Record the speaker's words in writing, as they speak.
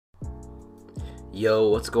Yo,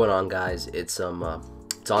 what's going on, guys? It's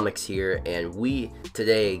Onyx here, and we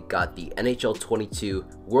today got the NHL 22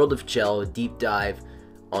 World of Chel deep dive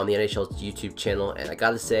on the NHL's YouTube channel, and I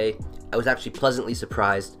gotta say, I was actually pleasantly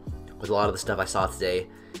surprised with a lot of the stuff I saw today,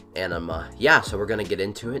 and yeah, so we're gonna get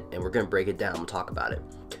into it, and we're gonna break it down and talk about it.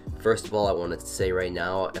 First of all, I wanted to say right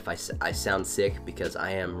now, if I sound sick, because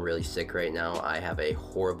I am really sick right now. I have a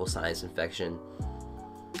horrible sinus infection.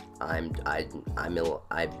 I'm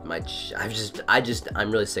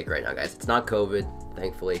really sick right now, guys. It's not COVID,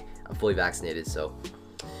 thankfully. I'm fully vaccinated, so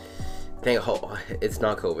it's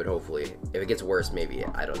not COVID. Hopefully, if it gets worse, maybe,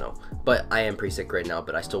 I don't know. But I am pretty sick right now.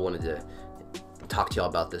 But I still wanted to talk to y'all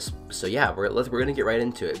about this. So yeah, we're gonna get right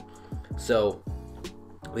into it. So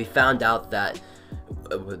we found out that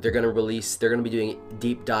they're gonna be doing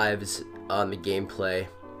deep dives on the gameplay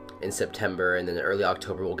in September, and then in early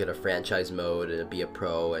October we'll get a franchise mode and be a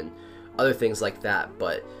pro and other things like that.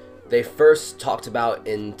 But they first talked about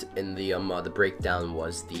in the breakdown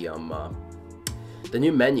was the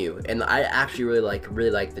new menu, and I actually really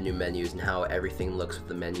like the new menus and how everything looks with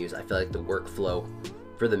the menus. I feel like the workflow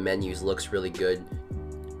for the menus looks really good.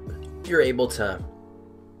 You're able to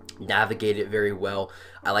navigate it very well.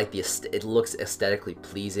 I like it looks aesthetically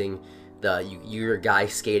pleasing. Your guy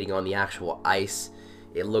skating on the actual ice,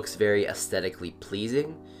 it looks very aesthetically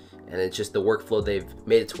pleasing, and it's just the workflow they've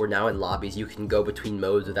made it to where now in lobbies you can go between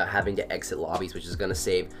modes without having to exit lobbies, which is going to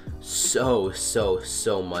save so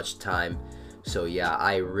much time. So yeah,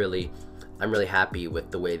 I'm really happy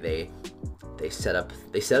with the way they set up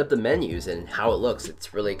the menus and how it looks.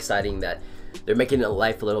 It's really exciting that they're making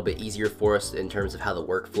life a little bit easier for us in terms of how the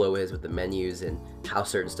workflow is with the menus and how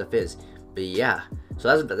certain stuff is. But yeah,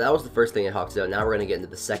 so that was the first thing they talked about. Now we're going to get into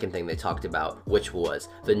the second thing they talked about, which was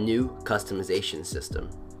the new customization system.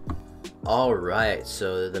 Alright,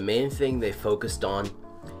 so the main thing they focused on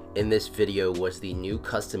in this video was the new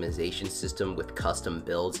customization system with custom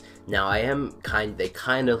builds. Now they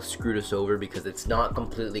kind of screwed us over because it's not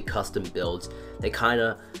completely custom builds. They kind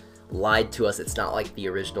of lied to us. It's not like the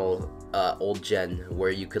original old gen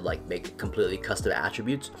where you could like make completely custom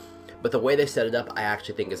attributes. But the way they set it up, I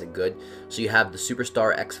actually think is good. So you have the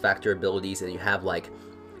Superstar X Factor abilities, and you have like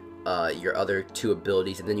your other two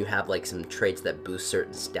abilities, and then you have like some traits that boost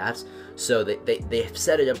certain stats. So they've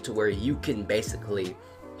set it up to where you can basically,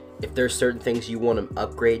 if there's certain things you want to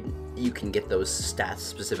upgrade, you can get those stats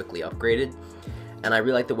specifically upgraded. And I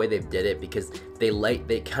really like the way they did it because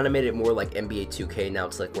they kind of made it more like NBA 2K. Now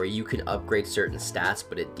it's like where you can upgrade certain stats,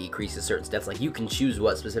 but it decreases certain stats. Like you can choose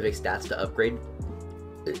what specific stats to upgrade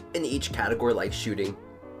in each category, like shooting,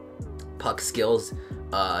 puck skills,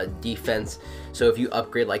 defense. So if you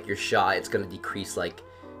upgrade like your shot, it's going to decrease like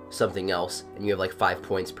something else, and you have like 5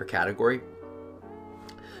 points per category.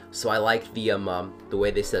 So I like the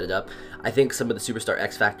way they set it up. I think some of the Superstar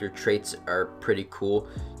X Factor traits are pretty cool.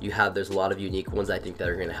 There's a lot of unique ones I think that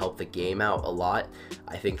are going to help the game out a lot.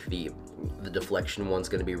 I think the deflection one's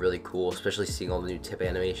going to be really cool, especially seeing all the new tip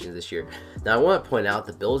animations this year. Now I want to point out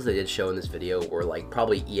the builds they did show in this video were like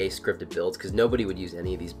probably EA scripted builds, because nobody would use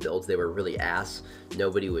any of these builds. They were really ass.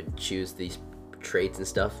 Nobody would choose these traits and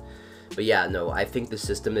stuff. But yeah, no, I think the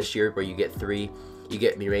system this year where you get three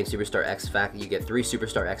Superstar X Factor, you get 3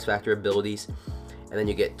 Superstar X Factor abilities, and then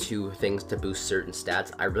you get 2 things to boost certain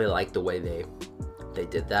stats. I really like the way they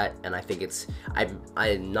did that, and I think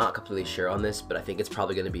I'm not completely sure on this, but I think it's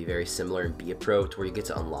probably going to be very similar in Be a Pro to where you get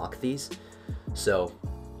to unlock these. So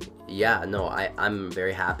yeah, no, I'm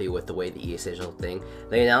very happy with the way the EA Essential thing.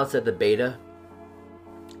 They announced that the beta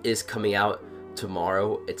is coming out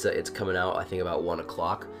tomorrow. It's coming out I think about 1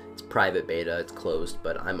 o'clock. It's private beta, it's closed,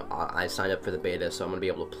 but I signed up for the beta, so I'm gonna be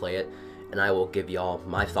able to play it, and I will give y'all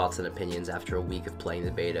my thoughts and opinions after a week of playing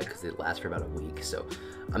the beta, because it lasts for about a week. So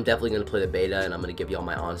I'm definitely gonna play the beta, and I'm gonna give y'all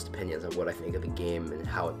my honest opinions on what I think of the game and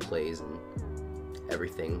how it plays and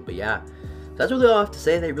everything. But yeah, that's really all I have to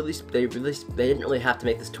say. They didn't really have to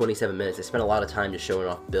make this 27 minutes. They spent a lot of time just showing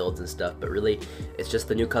off builds and stuff, but really it's just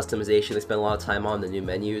the new customization. They spent a lot of time on the new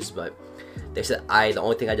menus, but they said the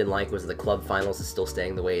only thing I didn't like was the club finals is still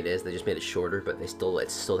staying the way it is. They just made it shorter, but it's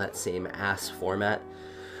still that same ass format.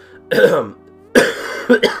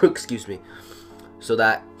 Excuse me. So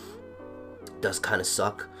that does kind of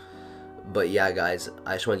suck. But yeah, guys,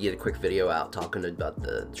 I just want to get a quick video out talking about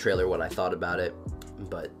the trailer, what I thought about it.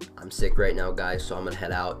 But I'm sick right now, guys, so I'm gonna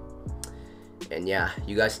head out. And yeah,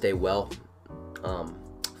 you guys stay well.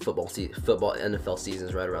 Football NFL season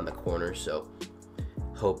is right around the corner, so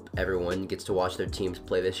Hope everyone gets to watch their teams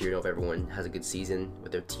play this year. Hope everyone has a good season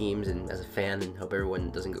with their teams, and as a fan, and hope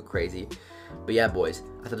everyone doesn't go crazy. But yeah, boys,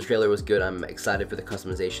 I thought the trailer was good. I'm excited for the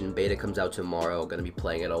customization. Beta comes out tomorrow. Gonna be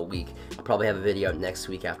playing it all week. I'll probably have a video out next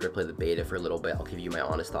week after I play the beta for a little bit. I'll give you my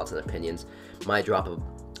honest thoughts and opinions. Might drop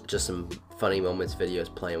just some funny moments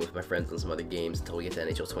videos playing with my friends on some other games until we get to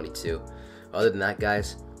NHL 22. Other than that,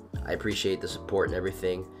 guys, I appreciate the support and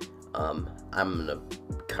everything. I'm gonna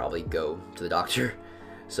probably go to the doctor,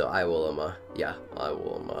 so I will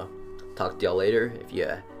talk to y'all later. If you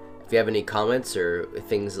have any comments or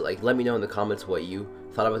things, like, let me know in the comments what you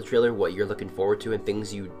thought about the trailer, what you're looking forward to, and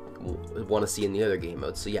things you want to see in the other game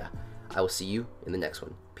modes. So yeah, I will see you in the next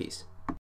one. Peace.